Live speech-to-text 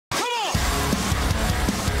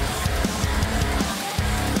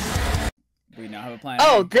I have a plan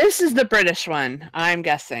Oh, A. this is the British one, I'm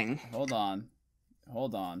guessing. Hold on.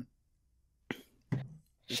 Hold on.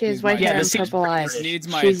 She has white hair and purple eyes. This needs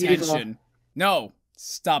my She's attention. evil. No!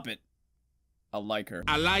 Stop it. I like her.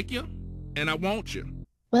 I like you, and I want you.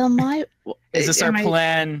 Well, my... Is this our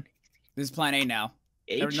plan? This is plan A now.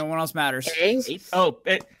 H? No one else matters. Oh,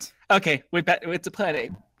 okay. It's a plan A.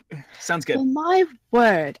 Sounds good. Well, my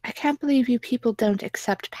word. I can't believe you people don't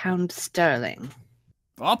accept pound sterling.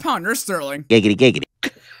 I'll pound your sterling. Giggity, giggity.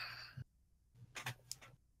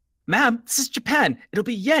 Ma'am, this is Japan. It'll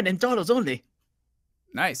be yen and dollars only.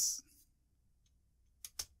 Nice.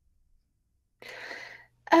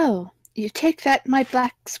 Oh, you take that... My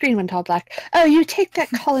black screen went all black. Oh, you take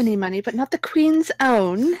that colony money, but not the Queen's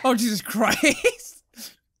own. Oh, Jesus Christ.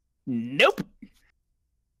 Nope.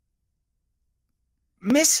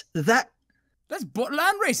 Miss, that's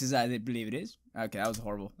land races, I believe it is. Okay, that was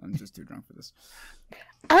horrible. I'm just too drunk for this.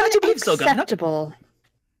 Unacceptable.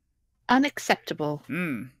 Unacceptable.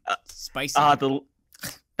 Spicy.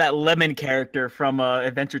 That lemon character from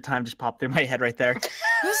Adventure Time just popped through my head right there.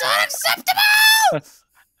 It's unacceptable!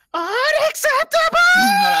 Unacceptable!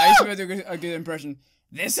 I used to do a good impression.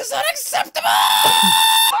 This is unacceptable!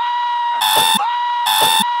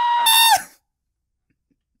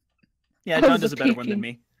 Yeah, John does a better one than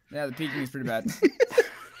me. Yeah, the peeking is pretty bad.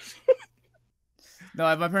 No,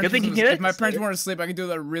 if my parents weren't asleep, I could do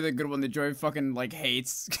that really good one that Joy fucking, like,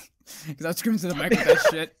 hates. Because I scream to the mic with that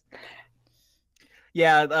shit.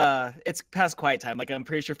 Yeah, it's past quiet time. Like, I'm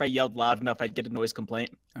pretty sure if I yelled loud enough, I'd get a noise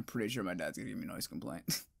complaint. I'm pretty sure my dad's gonna give me a noise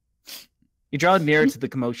complaint. You draw nearer to the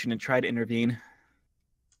commotion and try to intervene.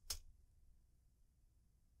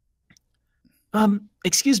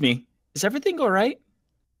 Excuse me. Is everything alright?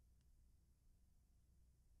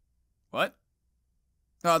 What?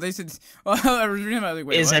 Oh, they said... Oh, I was reading my...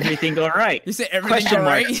 Wait, is what? everything alright? You said everything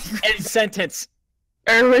alright? End sentence.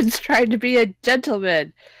 Erwin's trying to be a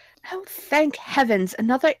gentleman. Oh, thank heavens,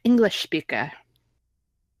 another English speaker.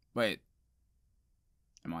 Wait.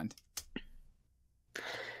 Never mind.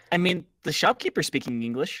 I mean, the shopkeeper's speaking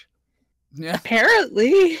English. Yeah.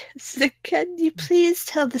 Apparently. So can you please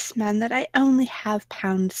tell this man that I only have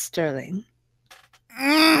pound sterling?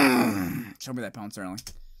 Show me that pound sterling.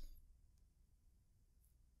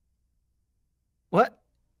 What?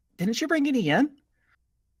 Didn't you bring any yen?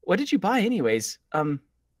 What did you buy anyways?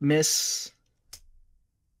 Miss...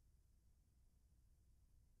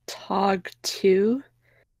 Tog 2?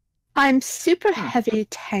 I'm super heavy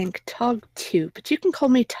tank Tog 2, but you can call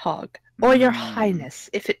me Tog. Or your highness,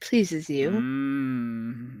 if it pleases you.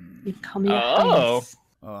 You can call me your highness.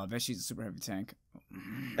 Oh, I bet she's a super heavy tank.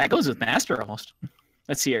 That goes with master almost.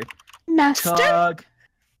 Let's see here. Master? Tog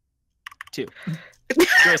 2.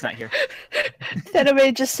 Joy's not here.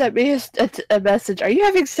 Fenway just sent me a message. Are you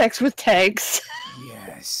having sex with tanks?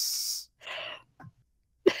 Yes.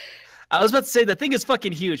 I was about to say the thing is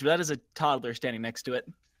fucking huge, but that is a toddler standing next to it.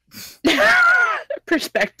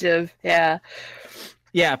 Perspective, yeah.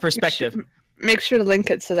 Yeah, perspective. Make sure to link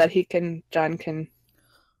it so that John can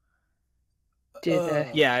do the...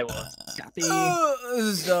 Yeah, I will. Copy.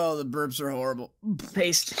 Oh, the burps are horrible.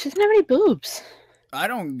 Paste. She doesn't have any boobs. I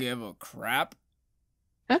don't give a crap.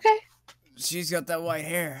 Okay. She's got that white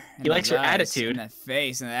hair. He likes her attitude. And that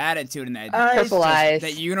face, and that attitude, and that purple eyes.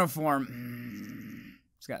 That uniform.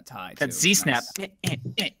 It's got a tie, That too. Z-snap.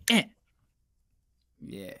 Nice.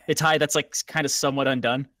 Yeah. A tie that's like kind of somewhat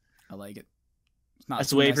undone. I like it. It's not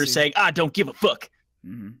That's the way of her saying, don't give a fuck.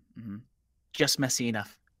 Mm-hmm. Just messy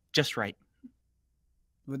enough. Just right.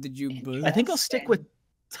 What did you buy? I think I'll stick with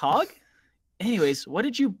Tog. Anyways, what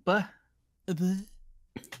did you buy?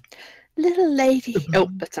 Little lady. Oh,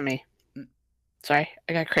 that's on me. Sorry,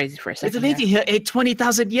 I got crazy for a second. Little lady here ate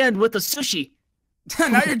 20,000 yen worth of sushi.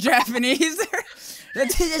 Now you're Japanese.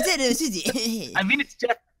 I mean, it's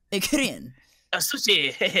Korean.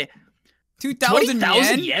 Sushi.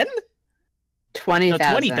 2,000 yen? 20,000.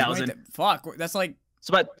 No, 20,000. Fuck, that's like... It's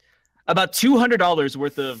about $200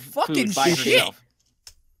 worth of fucking food by herself.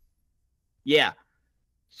 Yeah.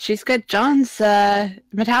 She's got John's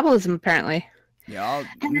metabolism, apparently. Yeah,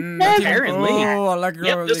 apparently. Oh, I like a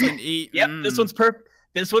girl that can eat. Yep, this one's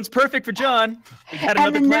perfect for John. We had And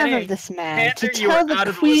another the plan nerve A. of this man Panther, to you are tell out the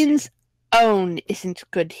of the Queen's own isn't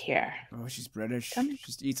good here. Oh, she's British. Tell me. She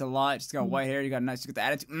just eats a lot. She's got white hair. You got nice. You got the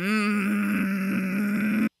attitude.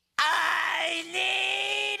 I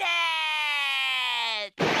need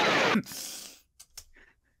it.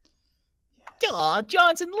 Aw,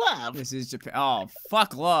 John's in love. This is Japan. Oh,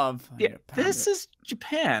 fuck love. Yeah, this is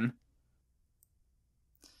Japan.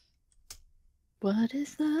 What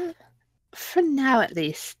is love? For now, at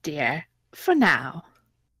least, dear. For now.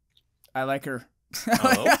 I like her.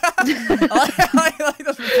 Oh. I like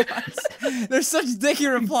those replies. They're such dicky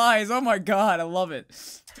replies. Oh my god, I love it.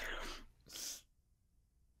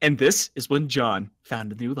 And this is when John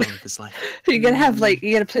found a new love of his life. You're gonna have like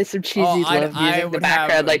you gotta play some cheesy love music in the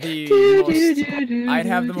background, like. I'd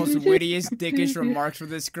have the most wittiest, dickish remarks for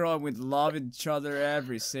this girl, and we'd love each other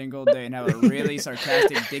every single day, and have a really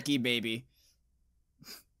sarcastic, dicky baby.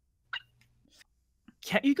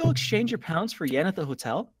 Can't you go exchange your pounds for yen at the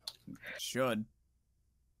hotel? Should.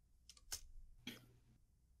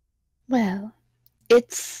 Well,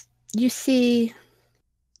 it's, you see,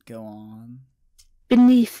 Go on.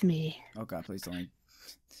 beneath me. Oh god, please don't.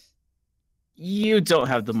 You don't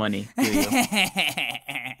have the money, do you?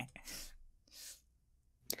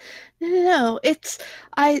 No, it's,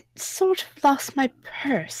 I sort of lost my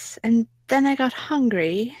purse, and then I got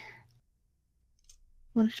hungry.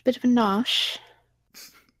 Wanted a bit of a nosh.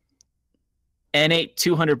 And ate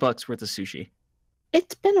 $200 worth of sushi.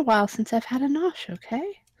 It's been a while since I've had a nosh, okay?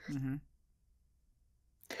 Mm-hmm.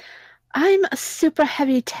 I'm a super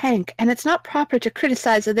heavy tank, and it's not proper to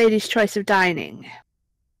criticize a lady's choice of dining.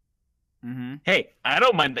 Mm-hmm. Hey, I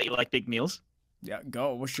don't mind that you like big meals. Yeah,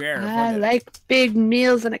 go. We'll share. I like big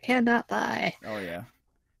meals, and I cannot lie. Oh yeah.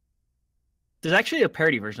 There's actually a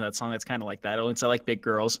parody version of that song that's kind of like that. Only it's I like big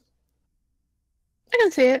girls. I can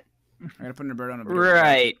see it. I gotta put a bird on a bird.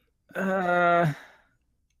 Right. Oh,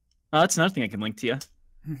 that's another thing I can link to you.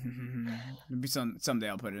 Maybe someday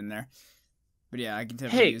I'll put it in there. But yeah, I can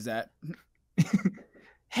definitely use that.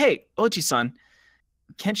 Hey, Oji-san,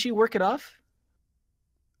 can't she work it off?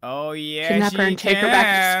 Oh yeah, Kidnap her and take her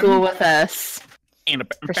back to school with us.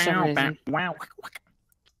 For some reason.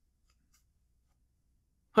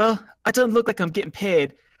 Well, I don't look like I'm getting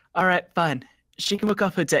paid. All right, fine. She can work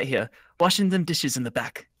off her debt here, washing them dishes in the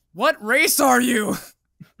back. What race are you?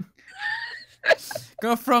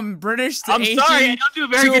 Go from British to I'm Asian. sorry, I don't do a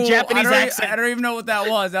very good Japanese accent. I don't even know what that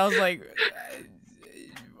was. That was like,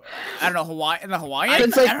 I don't know, Hawaiian.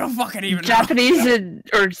 It's like I don't fucking even Japanese know. and,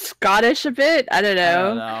 or Scottish a bit. I don't know. I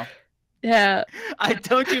don't know. Yeah. I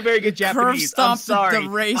don't do very good Japanese. I'm sorry. The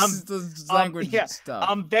race, the language stuff.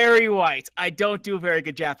 I'm very white. I don't do very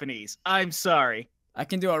good Japanese. I'm sorry. I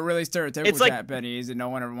can do a really stereotypical It's like- Japanese that no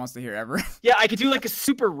one ever wants to hear ever. Yeah, I could do like a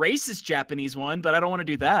super racist Japanese one, but I don't want to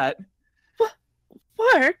do that.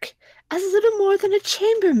 Work as little more than a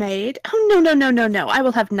chambermaid? Oh, no, no, no, no, no. I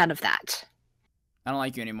will have none of that. I don't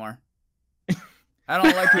like you anymore. I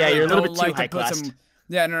don't like people Yeah, you're a that little don't bit too like to put high-classed. some.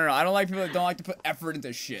 Yeah, no. I don't like people that don't like to put effort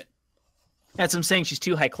into shit. That's what I'm saying. She's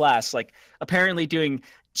too high class. Like, apparently doing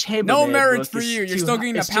chambermaid No marriage work for is you. You're too still hi-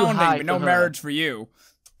 getting a is too pounding, high but no for her. marriage for you.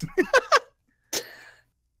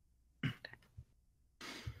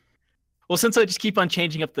 Well, since I just keep on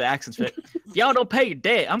changing up the accents, but y'all don't pay your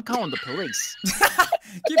debt, I'm calling the police.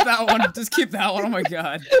 Keep that one. Just keep that one. Oh my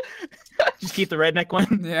god. Just keep the redneck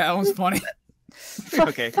one. Yeah, that one's funny.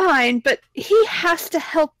 Okay. Fine, but he has to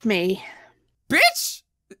help me. Bitch!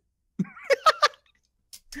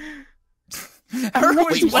 I'm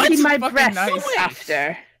Everyone's going to see my fucking breasts nice.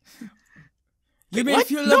 after. You may What?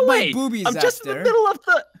 feel No like my way. boobies I'm just in the after. middle of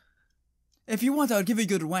the... If you want, I'll give you a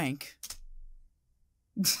good wank.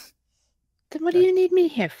 Then what do you need me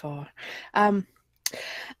here for?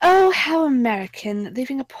 Oh, how American,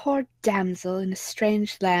 leaving a poor damsel in a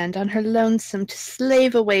strange land on her lonesome to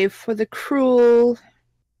slave away for the cruel...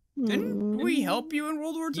 Didn't we help you in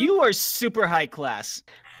World War II? You are super high class.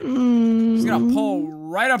 She's gonna pull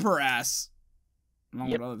right up her ass. Along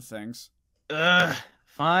Yep. with other things. Ugh.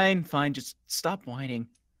 Fine, fine. Just stop whining.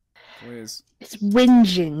 Please. It's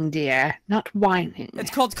whinging, dear, not whining.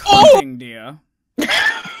 It's called cunting, dear.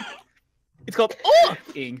 It's called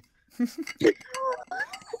oh-ing.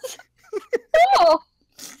 Oh.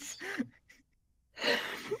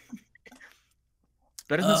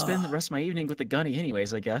 Better than spend the rest of my evening with the gunny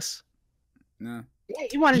anyways, I guess. No. Yeah,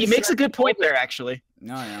 you wanted He to makes see a good point there, actually.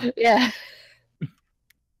 No, yeah. Yeah.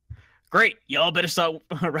 Great. Y'all better start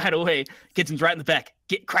right away. Kitchen's right in the back.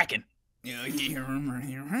 Get cracking. Yeah. I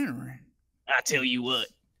tell you what.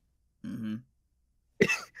 Mm-hmm.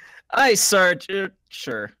 Aye, Sarge.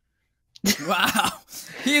 Sure. Wow.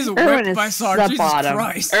 He is Erwin whipped is by Sarge. the Jesus bottom.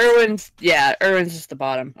 Christ. Erwin's just the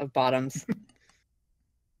bottom of bottoms.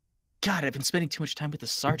 God, I've been spending too much time with the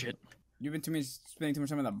sergeant. You've been spending too much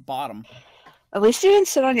time at the bottom. At least you didn't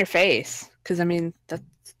sit on your face, because I mean that's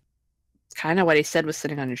kind of what he said was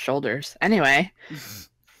sitting on your shoulders. Anyway, just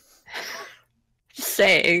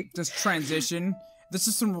saying. Just transition. This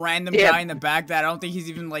is some random Yeah. guy in the back that I don't think he's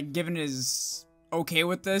even like given his okay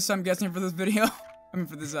with this. I'm guessing for this video. I mean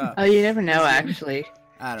for this. Oh, you never know, actually.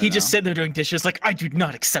 I don't He know. just said they're doing dishes like, I do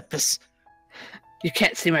not accept this. You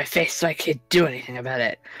can't see my face, so I can't do anything about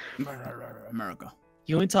it. America.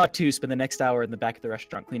 You and Talk 2 spend the next hour in the back of the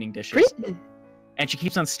restaurant cleaning dishes. Britain. And she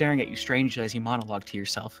keeps on staring at you strangely as you monologue to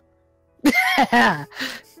yourself.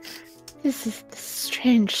 This is the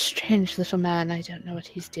strange little man. I don't know what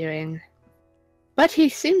he's doing. But he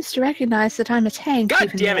seems to recognize that I'm a tank, God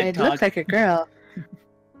even damn though it, I look Todd. like a girl.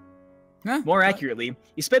 Huh? More accurately,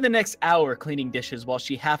 you spend the next hour cleaning dishes while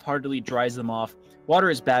she half-heartedly dries them off.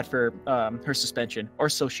 Water is bad for her suspension, or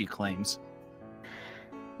so she claims.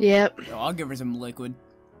 Yep. Yo, I'll give her some liquid.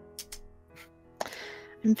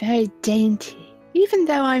 I'm very dainty. Even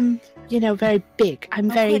though I'm, very big.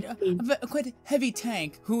 I'm very quite a heavy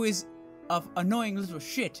tank who is of annoying little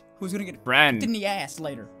shit who's gonna get Friend. in the ass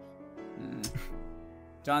later.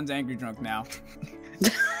 John's angry drunk now.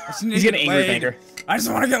 He's gonna angry banger. I just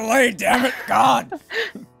want to get laid, damn it, God.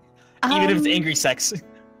 Even if it's angry sex.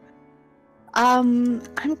 I'm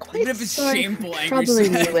quite Even if it's sorry shameful for angry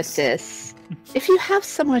troubling sex. you with this. If you have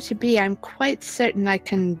somewhere to be, I'm quite certain I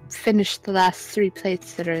can finish the last 3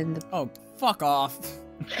 plates that are in the... Oh, fuck off.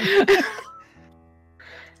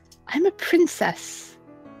 I'm a princess.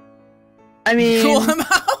 I mean... Cool him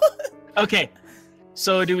out. Okay,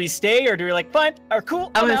 so do we stay or do we fine or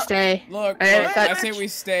cool? I'm gonna out? stay. Look, I say we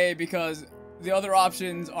stay because the other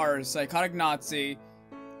options are psychotic Nazi,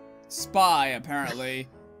 spy apparently,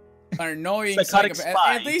 an annoying Psychotic psychopath.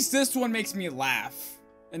 spy. At least this one makes me laugh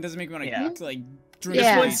and doesn't make me want to Yeah. drink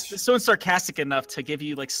Yeah. bleach. This one's sarcastic enough to give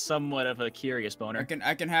you somewhat of a curious boner.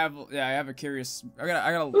 I can have I have a curious I got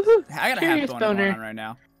Woohoo, a half curious boner going boner. on right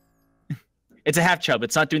now. It's a half chub.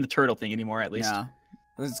 It's not doing the turtle thing anymore, at least. Yeah,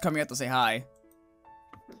 it's coming out to say hi.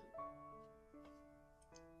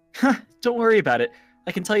 Don't worry about it.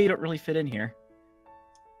 I can tell you don't really fit in here.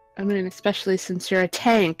 I mean, especially since you're a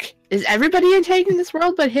tank. Is everybody a tank in this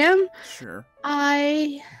world but him? Sure.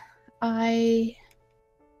 I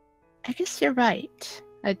guess you're right.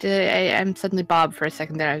 I'm suddenly Bob for a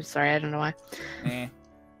second there. I'm sorry, I don't know why. Eh.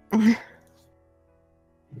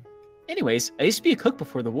 Anyways, I used to be a cook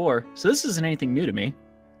before the war, so this isn't anything new to me.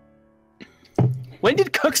 When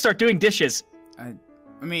did cooks start doing dishes? I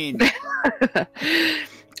mean,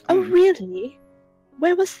 Oh, really?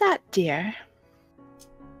 Where was that, dear?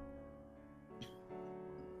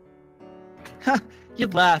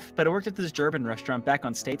 You'd laugh, but I worked at this German restaurant back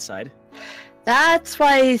on stateside. That's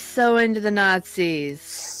why he's so into the Nazis.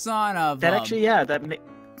 son of That a... actually, yeah, that makes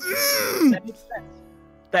sense.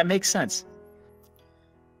 That makes sense.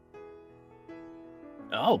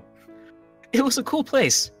 Oh, it was a cool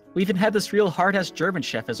place. We even had this real hard-ass German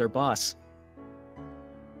chef as our boss.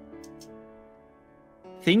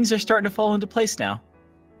 Things are starting to fall into place now.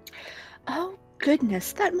 Oh,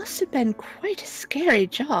 goodness, that must have been quite a scary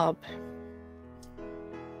job.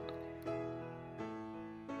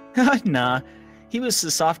 Nah, he was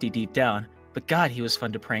a softie deep down, but God, he was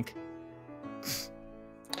fun to prank.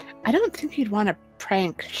 I don't think you'd want to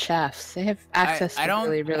prank chefs. They have access I to don't-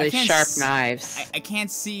 really, I really can't sharp s- knives. I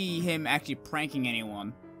can't see him actually pranking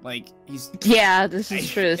anyone. He's... Yeah, this is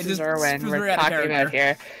true. This It is just Erwin feels we're very out of talking about character.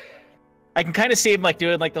 here. I can kind of see him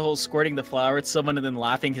doing the whole squirting the flour at someone and then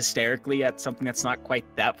laughing hysterically at something that's not quite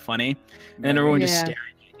that funny, and then everyone just Yeah. staring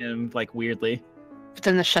at him weirdly. But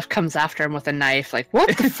then the chef comes after him with a knife, like,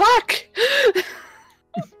 what the fuck?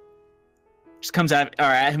 Just comes at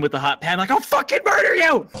him with a hot pan, I'll fucking murder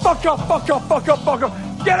you! Fuck up, fuck up, fuck up, fuck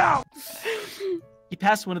up. Get out! You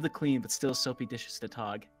pass one of the clean but still soapy dishes to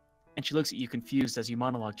Tog, and she looks at you confused as you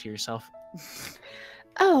monologue to yourself.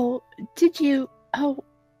 Oh, did you... Oh,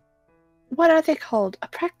 what are they called? A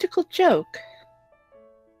practical joke?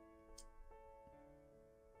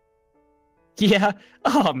 Yeah,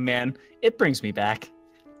 oh man, it brings me back.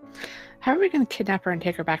 How are we going to kidnap her and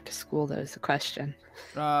take her back to school, though, is the question.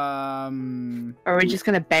 Or are we just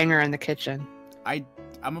going to bang her in the kitchen?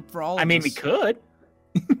 I'm up for all of I mean, this. we could.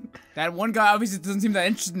 That one guy obviously doesn't seem that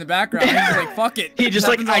interested in the background. He's just like, fuck it. He This just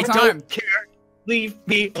happens all I the time. don't care. Leave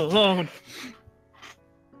me alone.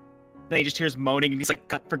 Then he just hears moaning, and he's like,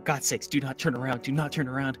 God, for God's sakes, do not turn around. Do not turn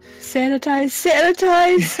around. Sanitize,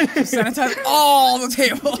 sanitize! Sanitize all the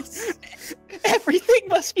tables. Everything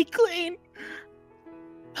must be clean.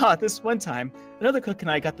 This one time, another cook and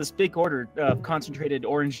I got this big order of concentrated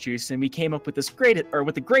orange juice, and we came up with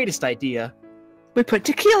the greatest idea. We put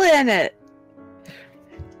tequila in it!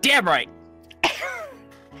 Damn right.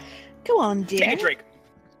 Go on, dear. Take a drink.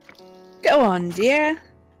 Go on, dear.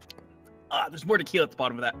 There's more tequila at the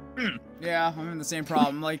bottom of that. Yeah, I'm in the same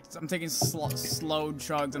problem. I'm taking slow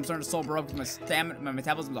chugs. I'm starting to sober up because my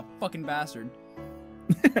metabolism's a fucking bastard.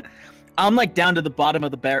 I'm down to the bottom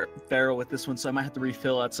of the barrel with this one, so I might have to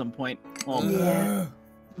refill at some point. Oh, Yeah.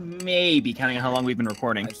 maybe, counting on how long we've been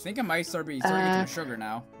recording. I think I might start getting the sugar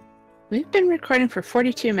now. We've been recording for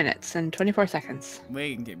 42 minutes and 24 seconds.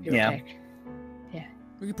 We can keep Give or going. take. Yeah.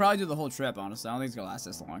 We could probably do the whole trip, honestly. I don't think it's gonna last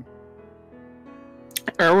this long.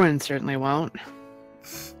 Erwin certainly won't.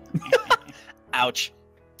 Ouch.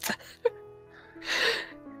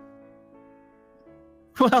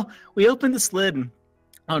 Well, we opened the lid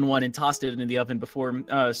on one and tossed it into the oven before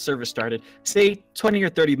service started. Say 20 or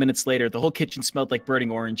 30 minutes later, the whole kitchen smelled like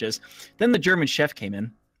burning oranges. Then the German chef came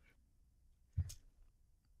in.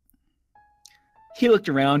 He looked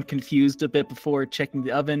around, confused a bit before checking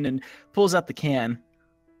the oven, and pulls out the can.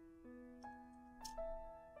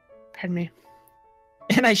 Pardon me.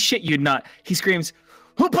 And I shit you not, he screams,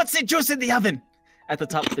 "Who puts the juice in the oven?" at the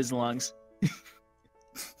top of his lungs.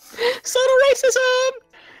 Subtle racism!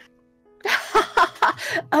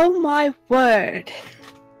 Oh my word.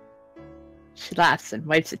 She laughs and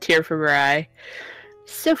wipes a tear from her eye.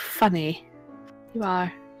 So funny. You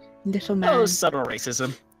are, little man. Oh, subtle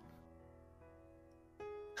racism.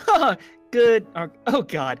 Good. Oh,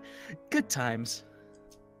 God. Good times.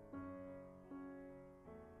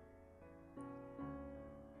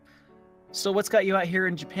 So what's got you out here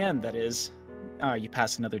in Japan, that is? You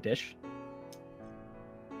passed another dish?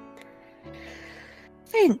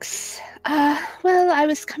 Thanks. Well, I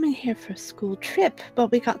was coming here for a school trip,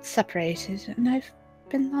 but we got separated, and I've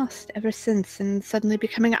been lost ever since, and suddenly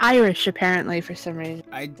becoming Irish, apparently, for some reason.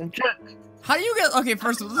 How do you get? Okay,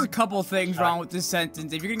 first of all, there's a couple things wrong with this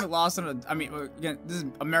sentence. If you're getting lost on a, I mean, again, this is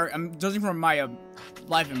America. I'm judging from my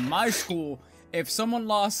life in my school. If someone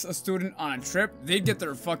lost a student on a trip, they'd get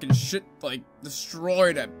their fucking shit like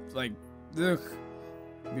destroyed. At like, ugh,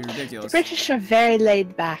 it'd be ridiculous. The British are very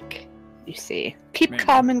laid back, you see. Keep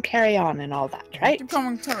calm and carry on and all that, right? Keep calm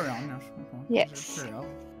and carry on. Yes.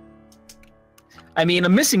 I mean, a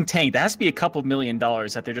missing tank, that has to be a couple $1 million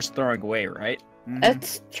that they're just throwing away, right? Mm-hmm.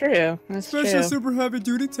 That's true. That's Especially true. a super heavy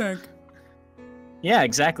duty tank. Yeah,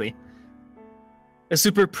 exactly. A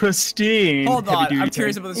super pristine. Hold on, heavy-duty I'm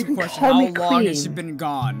curious tank. about this You can question. call How me long has she queen. been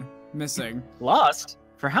gone? Missing? Lost?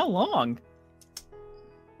 For how long?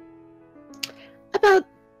 About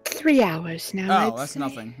 3 hours now. Oh, I'd that's say.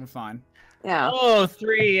 nothing. We're fine. Yeah. Oh,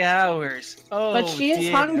 3 hours. Oh, But she is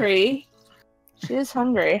dear. hungry. She is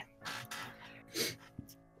hungry.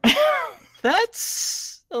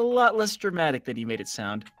 That's a lot less dramatic than you made it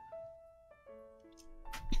sound.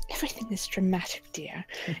 Everything is dramatic, dear.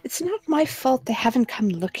 It's not my fault they haven't come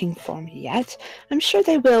looking for me yet. I'm sure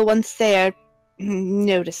they will once they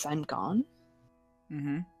notice I'm gone.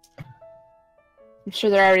 Mm-hmm. I'm sure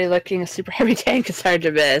they're already looking. A super heavy tank is hard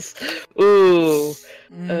to miss. Ooh.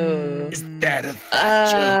 Oh. Is that a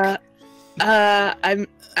fat joke?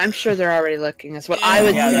 I'm sure they're already looking. Is what I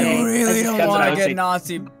would Yeah, say. I really don't That's what I want would to say. get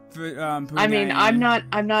Nazi. I mean, I'm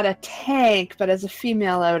not a tank, but as a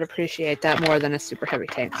female, I would appreciate that more than a super heavy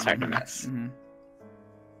tank. It's hard to miss. Mm-hmm.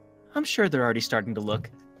 I'm sure they're already starting to look.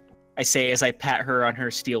 I say as I pat her on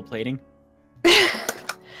her steel plating.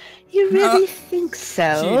 You really think She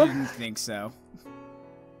so? didn't think so.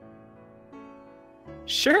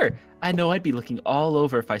 Sure, I know I'd be looking all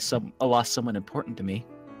over if I lost someone important to me.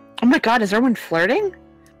 Oh my god, is Erwin flirting?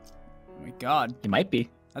 Oh my god. It might be.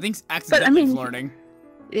 I think it's accidentally mean- flirting.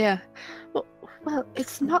 Yeah. Well,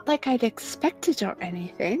 it's not like I'd expect it or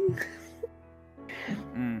anything.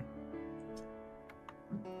 Mm.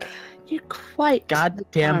 You're quite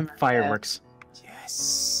Goddamn charming, fireworks.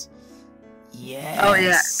 Yes. Yes. Oh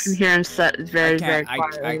yeah, I can hear him set very, very I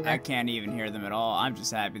quietly. can't even hear them at all. I'm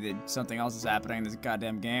just happy that something else is happening in this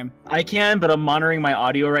goddamn game. I can, but I'm monitoring my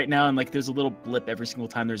audio right now, and like, there's a little blip every single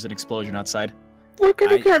time there's an explosion outside. We're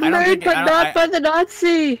gonna I get don't murdered, think- but I don't- not by the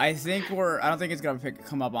Nazi. I think I don't think it's gonna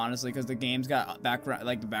come up honestly because the game's got background,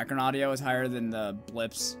 like the background audio is higher than the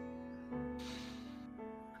blips.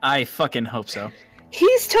 I fucking hope so.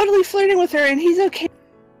 He's totally flirting with her, and he's okay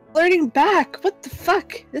flirting back. What the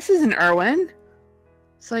fuck? This isn't Erwin.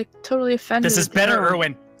 It's like totally offended. This is with better, her.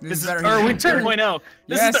 This is better. Erwin He's better. 2.0.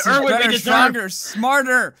 This Yes, is the he's Erwin we better, deserve. stronger,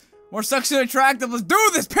 smarter, more sexually attractive. Let's do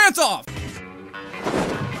this. Pants off.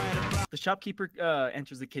 The shopkeeper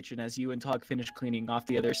enters the kitchen as you and Tog finish cleaning off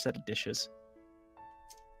the other set of dishes.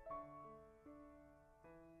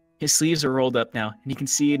 His sleeves are rolled up now, and you can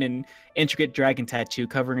see an intricate dragon tattoo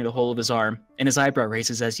covering the whole of his arm, and his eyebrow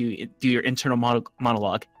raises as you do your internal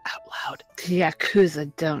monologue out loud. The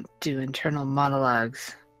Yakuza don't do internal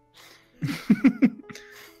monologues.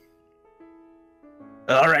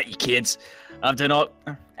 All right, you kids. I've done all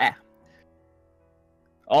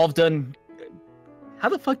I've done... How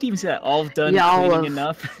the fuck do you even say that? All I've done Y'all cleaning have-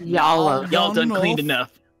 enough? Y'all Y'all of Y'all done enough. cleaned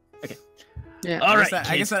enough. yeah. All right,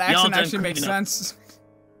 I guess kids, that y'all accent done actually makes cleaned enough. sense.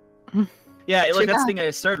 Yeah, like that's bad. the thing. I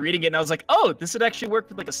started reading it, and I was like, "Oh, this would actually work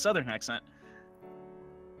with like a southern accent."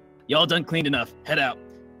 Y'all done cleaned enough. Head out.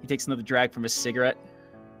 He takes another drag from his cigarette.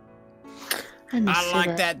 I I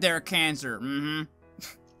like that there cancer. Mm-hmm.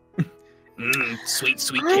 Sweet,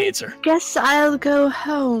 sweet I cancer. guess I'll go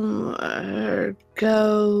home or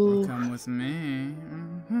go. Come with me.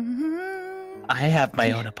 I have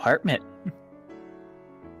my own apartment.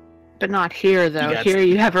 But not here, though. got Here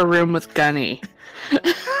you have a room with Gunny.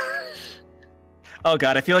 Oh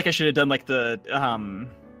god, I feel like I should have done like the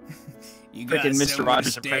You Frickin' Mr. somewhere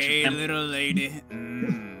Rogers to impression, stay, man. little lady.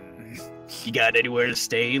 Mm. You got anywhere to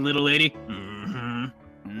stay, little lady? Mm.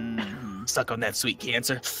 Stuck on that sweet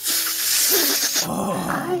cancer.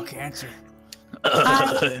 Oh, cancer.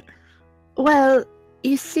 Well,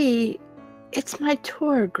 you see, it's my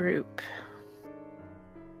tour group.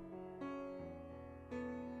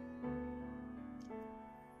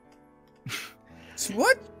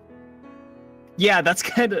 What? Yeah, that's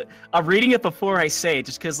kind of. I'm reading it before I say it,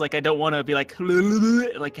 just because like I don't want to be like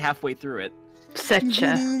halfway through it.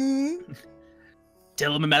 Sucha.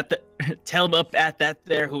 Tell him up at that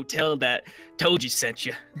there hotel that Toji sent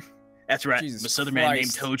you. That's right. Jesus I'm a southern man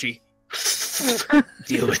named Christ. Toji.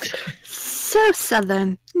 Deal with it. So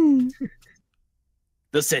southern.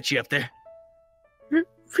 They'll set you up there.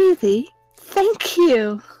 Really? Thank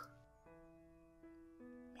you.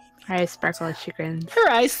 Her eyes sparkle as she grins. Her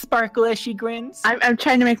eyes sparkle as she grins. I'm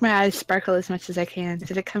trying to make my eyes sparkle as much as I can.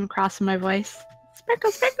 Did it come across in my voice?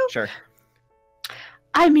 Sparkle, sparkle. Sure.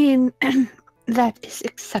 I mean, that is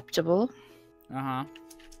acceptable. Uh-huh.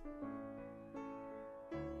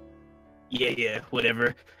 Yeah,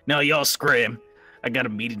 whatever. No, y'all scram. I got a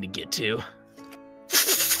meeting to get to.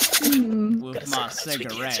 Mm. With Gotta my suck on that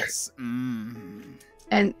sweet cigarettes. Mm.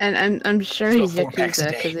 And I'm sure Let's he's go 4 packs a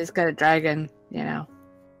Yakuza day. because he's got a dragon, you know.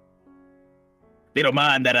 They don't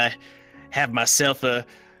mind that I have myself a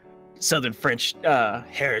Southern French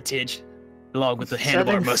heritage, along with the handlebar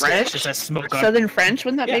Southern mustache French? as I smoke on. Southern French?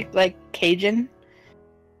 Wouldn't that Yeah. make like Cajun?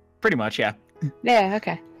 Pretty much, yeah. Yeah,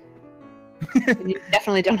 okay. You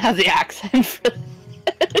definitely don't have the accent for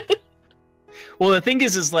Well, the thing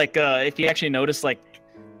is like if you actually notice, like,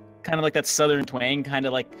 kind of like that Southern twang, kind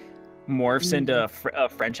of like morphs into a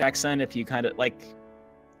French accent. If you kind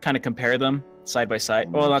of compare them side by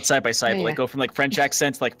side. Well, not side by side, Yeah, but like yeah. go from like French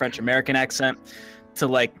accent to like French American accent to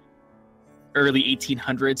like early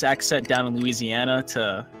 1800s accent down in Louisiana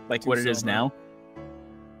to like what it is now.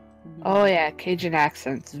 Oh yeah, Cajun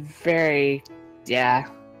accent's very, yeah,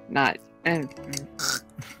 not.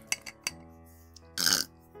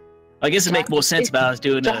 I guess it make more sense if I was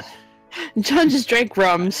doing a. John just drank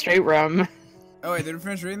rum, straight rum. Oh, wait, did we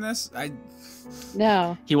finish reading this?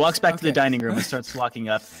 No. He walks back to the Okay. dining room and starts walking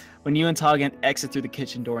up. When you and Togan exit through the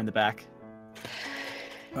kitchen door in the back.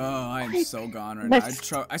 Oh, I'm Quick, so gone right now.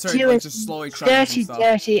 let's I started do like, it just slowly chugging Dirty, some stuff.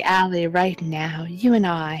 dirty alley right now, you and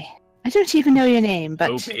I. I don't even know your name,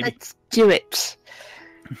 but Oh, baby. let's do it.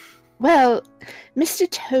 Well, Mr.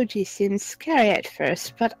 Toji seems scary at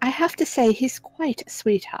first, but I have to say he's quite a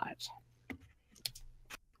sweetheart.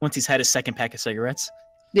 Once he's had his second pack of cigarettes.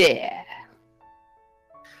 Yeah.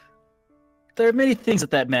 There are many things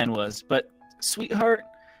that man was, but sweetheart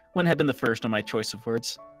wouldn't have been the first on my choice of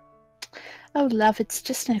words. Oh, love, it's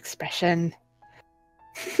just an expression.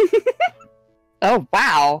 Oh,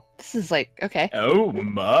 wow. This is like, okay. Oh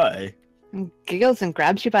my. Giggles and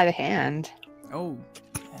grabs you by the hand. Oh,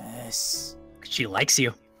 yes. She likes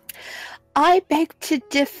you. I beg to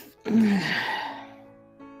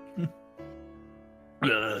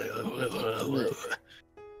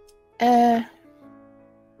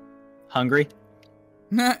Hungry?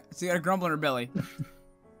 So you got a grumble in her belly.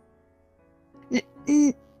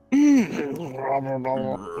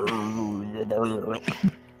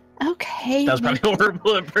 Okay. That was probably a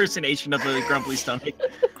horrible impersonation of a grumbly stomach.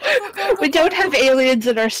 We don't have aliens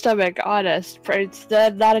in our stomach, honest. It's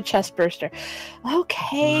not a chest burster.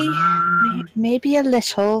 Okay. Maybe a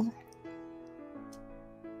little.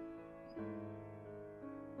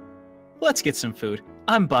 Let's get some food.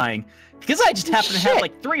 I'm buying. Because I just happen to have Shit.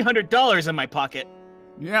 like $300 in my pocket.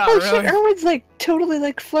 Yeah, Oh really. shit, Erwin's like totally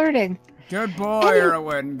like flirting. Good boy,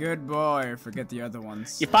 Erwin. Good boy. Forget the other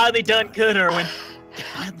ones. You finally done good, Erwin. You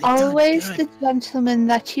finally done Always good. the gentleman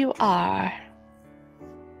that you are.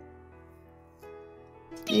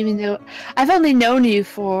 Even though I've only known you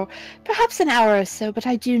for perhaps an hour or so, but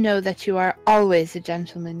I do know that you are always a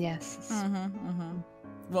gentleman, yes.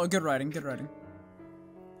 Well, good writing. Good writing.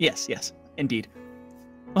 Yes, indeed.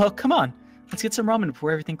 Well, come on. Let's get some ramen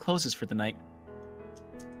before everything closes for the night.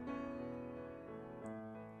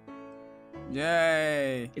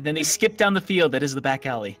 Yay. And then they skip down the field that is the back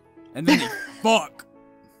alley. And then they fuck.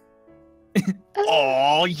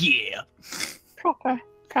 Oh yeah. Proper.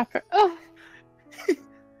 Oh.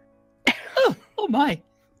 Oh my.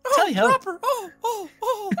 Tell you how. Proper. Oh,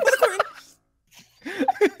 the queen.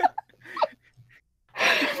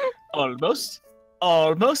 Almost.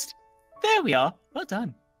 There we are. Well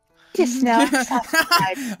done. Yes, now I'm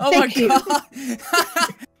satisfied. Oh Thank you.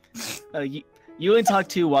 my god. You and Talk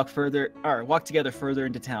 2 walk together further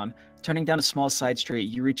into town. Turning down a small side street,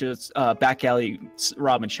 you reach a back alley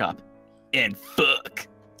ramen shop. And fuck.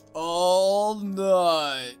 All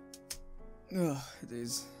night. Ugh,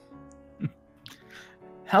 these.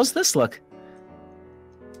 How's this look?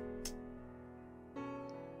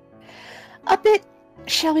 A bit,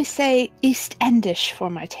 shall we say, East Endish for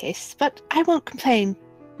my taste, but I won't complain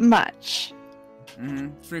much.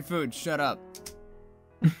 Free food. Shut up.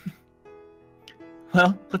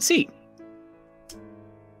 Well, let's see.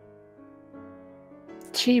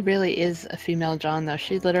 She really is a female John, though.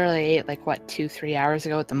 She literally ate, like, what, 2-3 hours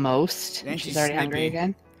ago at the most? And she's already hungry snippy.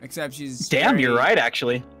 again? Except she's. Damn, very- you're right,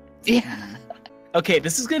 actually. Yeah. Okay,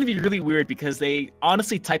 this is gonna be really weird because they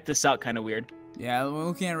honestly typed this out kind of weird. Yeah, we're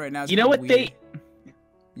looking at it right now. It's You know kinda what weird.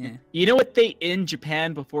 Yeah. You know what they in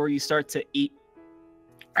Japan before you start to eat?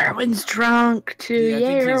 Erwin's drunk, too. Yeah, I Yay,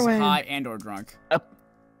 think he's Erwin. high and or drunk. Part of the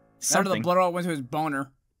Something. blood all went to his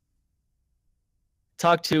boner.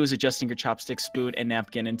 Talk 2 is adjusting your chopstick, spoon, and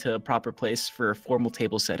napkin into a proper place for a formal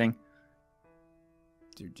table setting.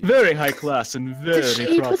 Dude. Very high class and Did she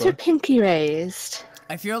very eat with her proper. pinky raised?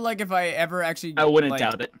 I feel like if I ever actually. I wouldn't like,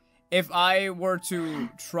 doubt it. If I were to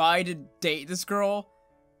try to date this girl,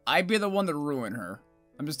 I'd be the one to ruin her.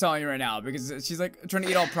 I'm just telling you right now because she's like trying to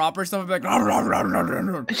eat all proper stuff. I'd be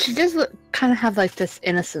like, She does kind of have like this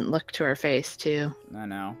innocent look to her face too. I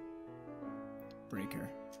know. Break her.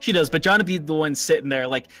 She does, but John would be the one sitting there,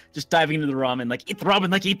 like, just diving into the ramen, like, eat the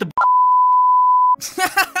ramen, like, eat the.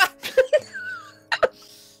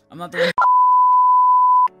 I'm not the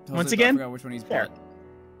one. Once I again, forgot which one he's fair. bought.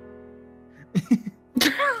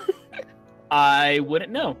 I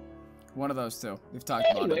wouldn't know. One of those two. We've talked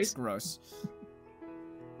about it. It's Anyways. gross.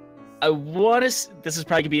 I want to. This is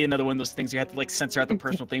probably gonna be another one of those things you have to like censor out the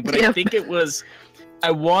personal thing, but I Yep. think it was. I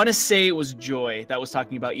want to say it was Joy that was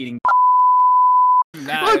talking about eating.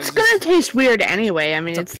 That Well, is it's gonna taste weird anyway. I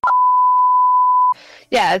mean, it's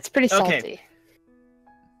yeah, it's pretty salty. Okay.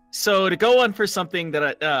 So to go on for something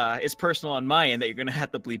that is personal on my end that you're gonna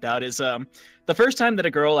have to bleep out is the first time that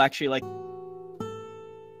a girl actually like.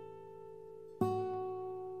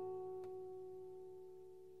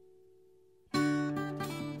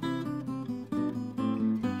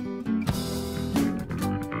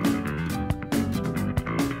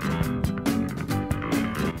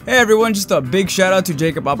 Hey everyone, just a big shout out to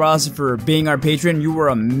Jacob Abrasi for being our patron. You were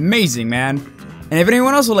amazing, man. And if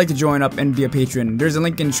anyone else would like to join up and be a patron, there's a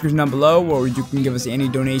link in the description down below where you can give us any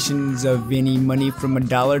donations of any money from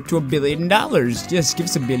 $1 to $1 billion. Just give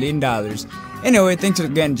us $1 billion. Anyway, thanks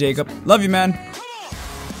again, Jacob. Love you, man.